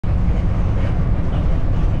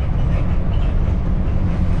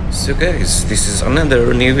So guys, this is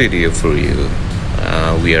another new video for you.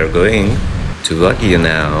 We are going to Baguio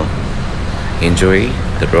now. Enjoy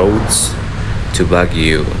the roads to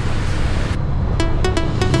Baguio.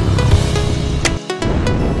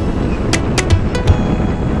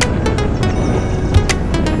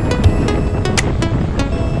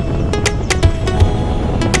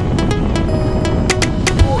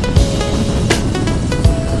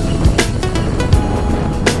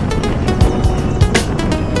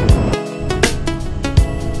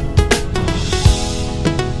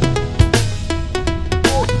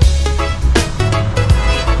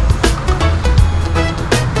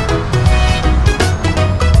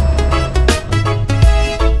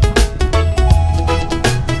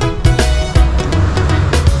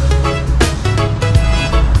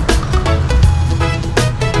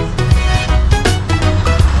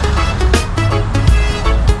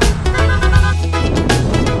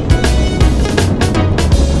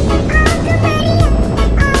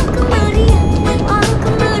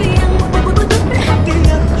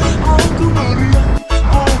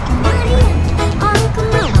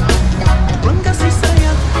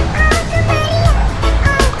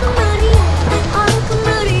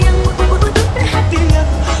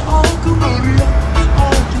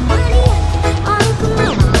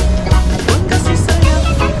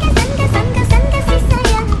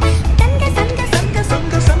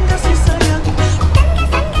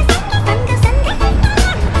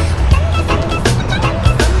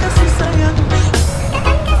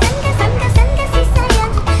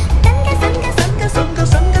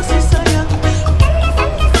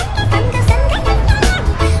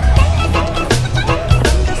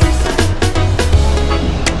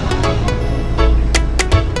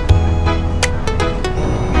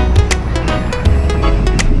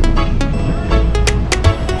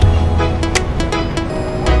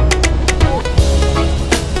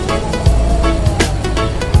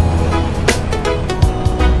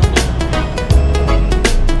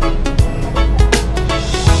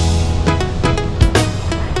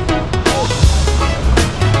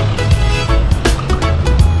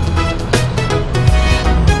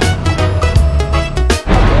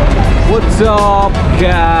 What's up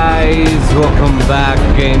guys, welcome back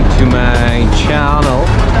again to my channel.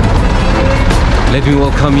 Let me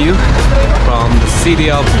welcome you from the city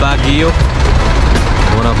of Baguio,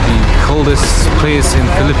 one of the coldest place in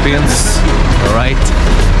Philippines, alright?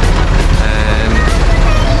 And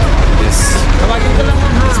this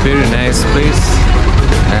it's very nice place,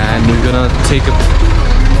 and we're gonna take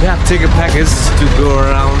a package to go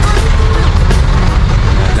around.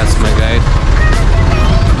 That's my guide.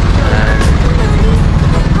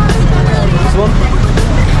 This one,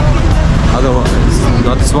 other one,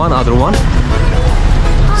 not this one, other one.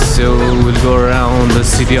 So we'll go around the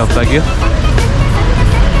city of Baguio.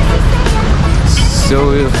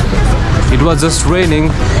 So it was just raining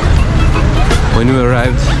when we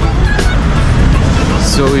arrived.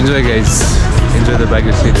 So enjoy guys, enjoy the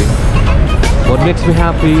Baguio city. What makes me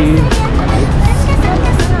happy,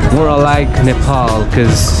 it's more like Nepal,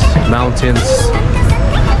 because mountains,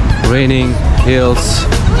 raining, hills.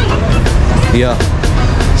 Yeah,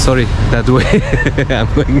 sorry, that way. I'm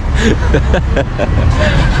going.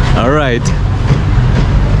 All right,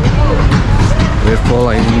 we're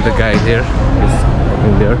following the guide here. He's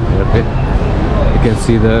walking there. Okay, you can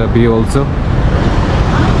see the view also.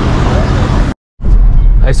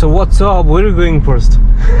 So what's up? Where are you going first?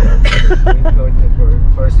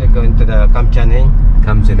 First we're going to the Kamchaneng.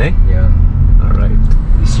 Kamchaneng? Yeah. All right.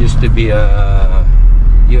 This used to be a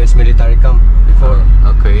US military camp before.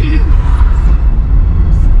 Okay.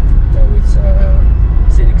 Now it's a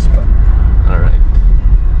scenic spot. Alright.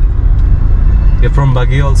 You're from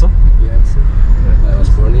Baguio also? Yes. I was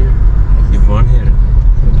born here. You're born here?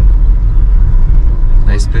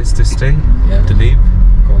 Nice place to stay? Yeah. To live?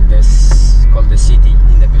 Called the city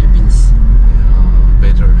in the Philippines. Yeah,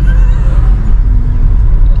 better.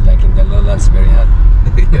 Like in the lowlands, very hot.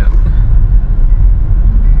 Yeah.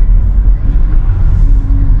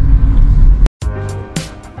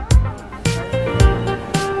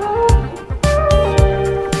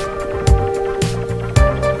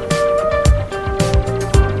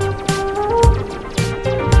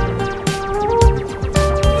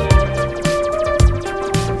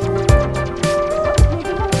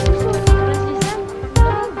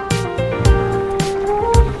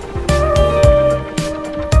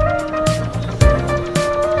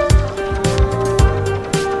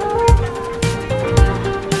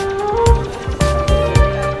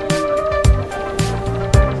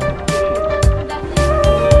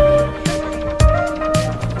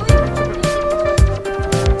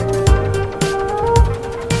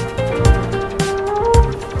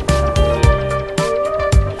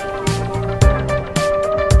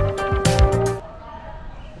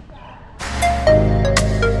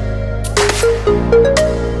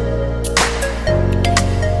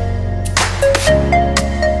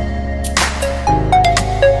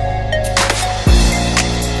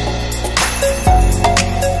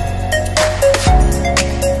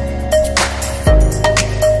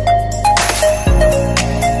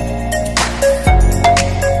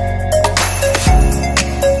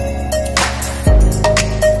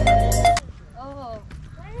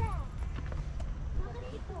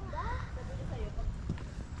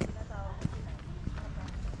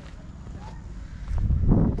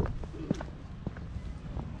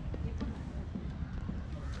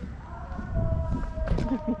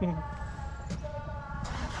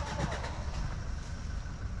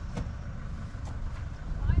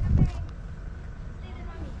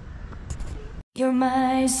 You're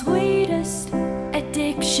my sweetest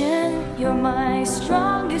addiction, you're my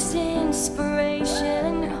strongest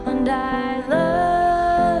inspiration, and I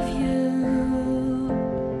love you.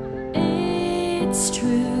 It's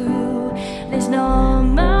true, there's no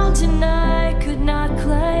mountain I could not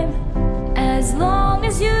climb as long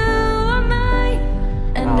as you are mine.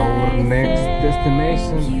 And Our I next thank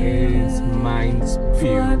destination you is Mines for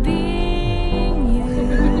View. being you.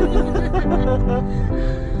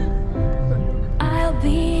 I'll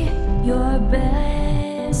be your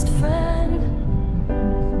best friend.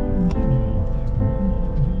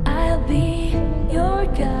 I'll be your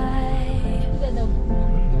guide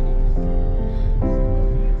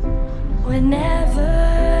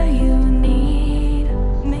whenever you need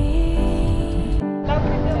me.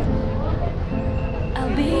 I'll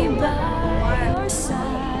be by your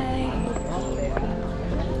side.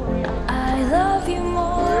 I love you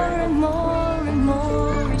more and more and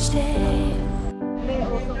more each day.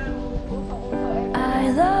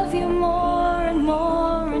 I love you more and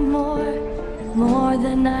more and more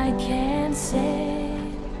than I can say.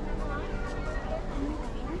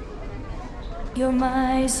 You're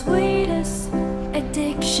my sweetest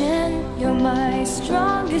addiction, you're my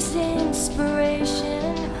strongest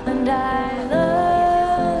inspiration, and I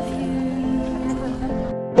love you.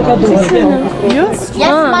 Yes,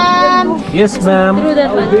 ma'am. Yes, ma'am.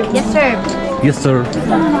 Yes, sir. Yes, sir.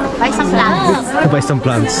 Buy some plants. Buy some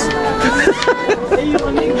plants.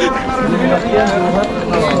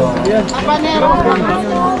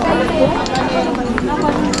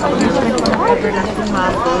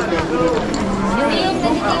 Yung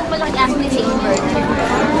nandito yung malaki asli sa invert.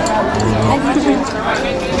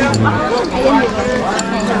 Ayan.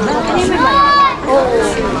 Oo.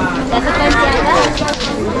 Dapat lang siya.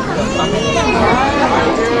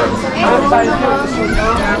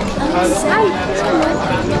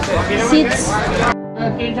 Seats.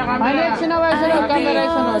 Tell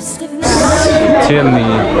me,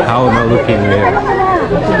 how am I looking there?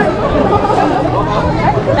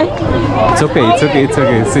 It's okay, it's okay, it's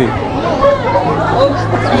okay. See,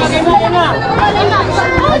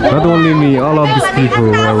 not only me, all of these people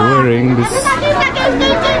are wearing this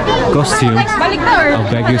costume of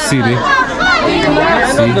Baguio City.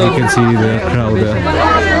 See, you can see the crowd there.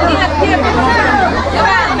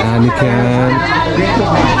 And you can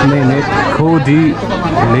name it Cody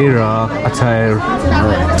Lera attire.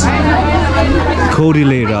 Cody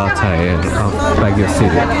Lera attire of Baguio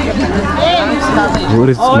City. What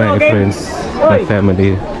is my friends, my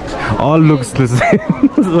family? All looks the same,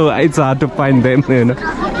 so it's hard to find them, you know.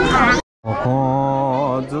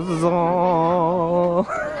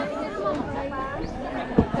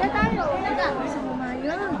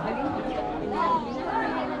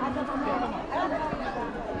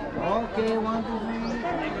 Okay, 1, 2, 3.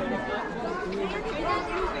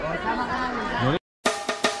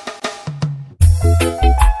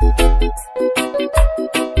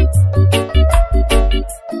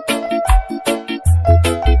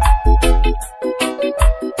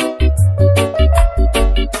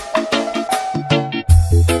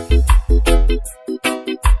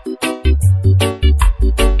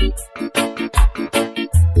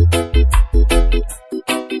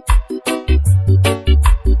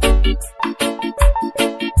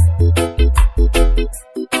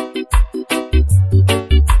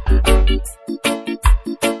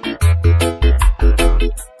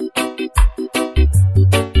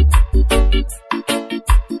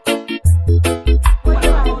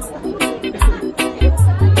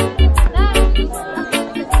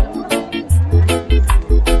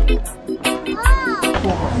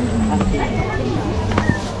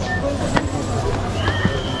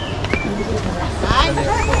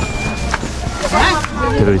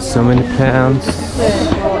 There is so many plants.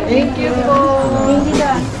 Thank you. You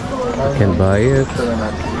can buy it.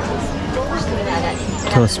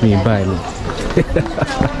 Touch me, buy it.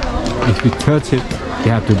 If you touch it,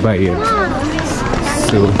 you have to buy it.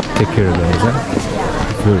 So take care of those, huh?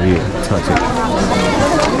 Before you touch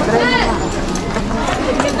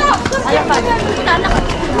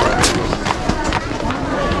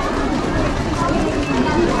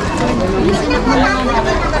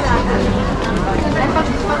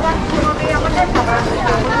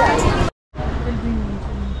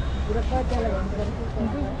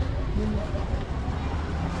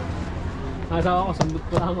Asawa ko, sundot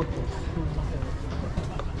ko lang ako.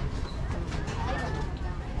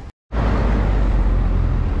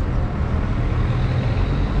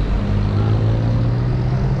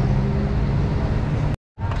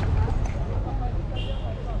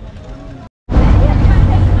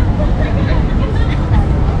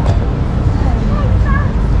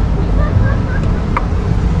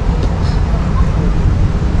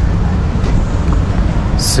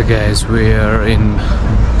 guys, we are in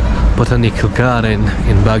Botanical Garden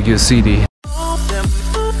in Baguio City.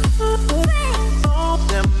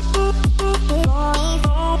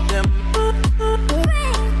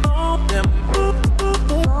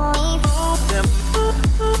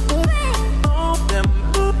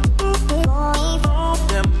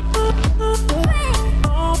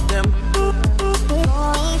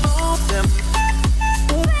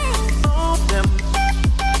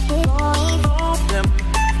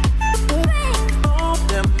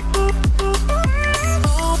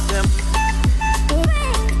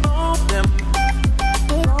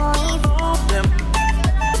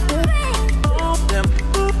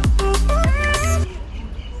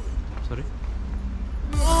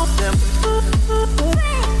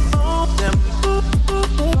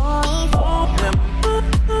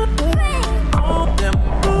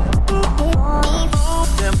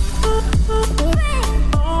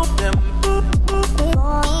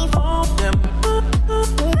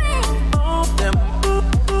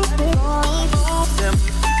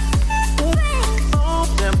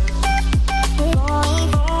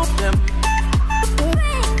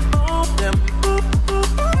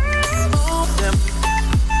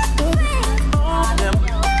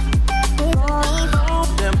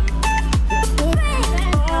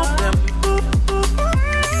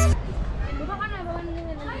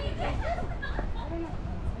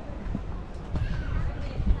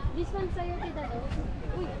 This one sa'yo, tita daw.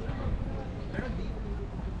 Uy!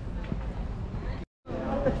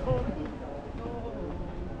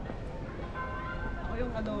 Ako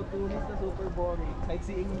yung tourist na super boring.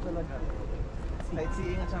 Sightseeing yun talaga.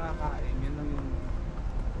 Sightseeing at saka kain. Yun lang yung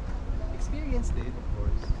experience din, of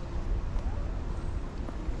course.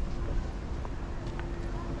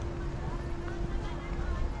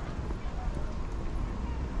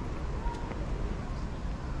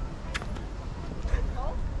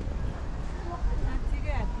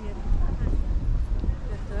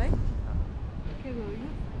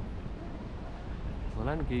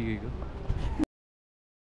 Wala nang gigig.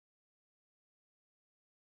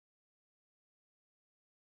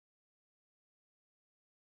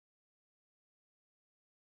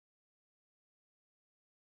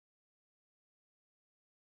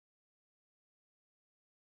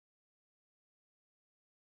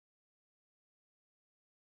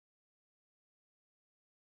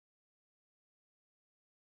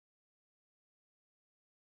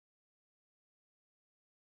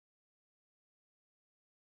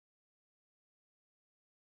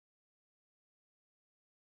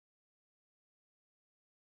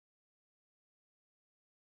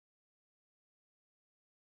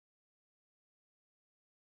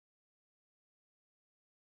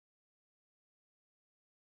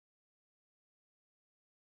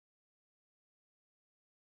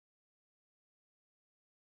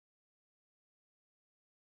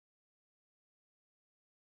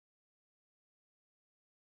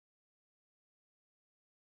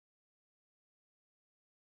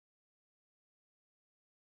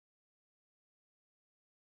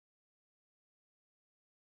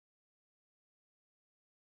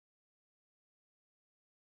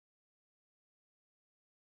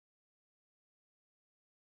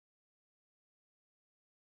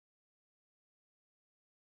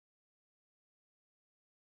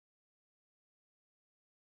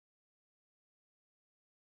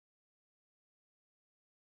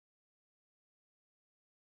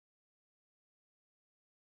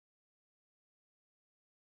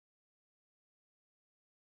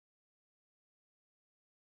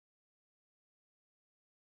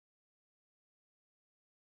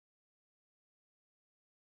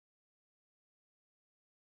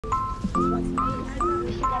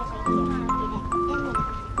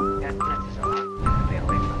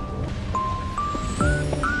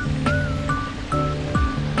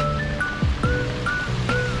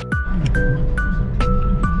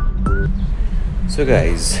 So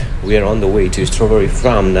guys, we are on the way to Strawberry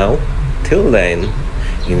Farm now. Till then,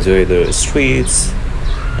 enjoy the streets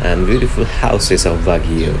and beautiful houses of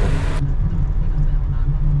Baguio.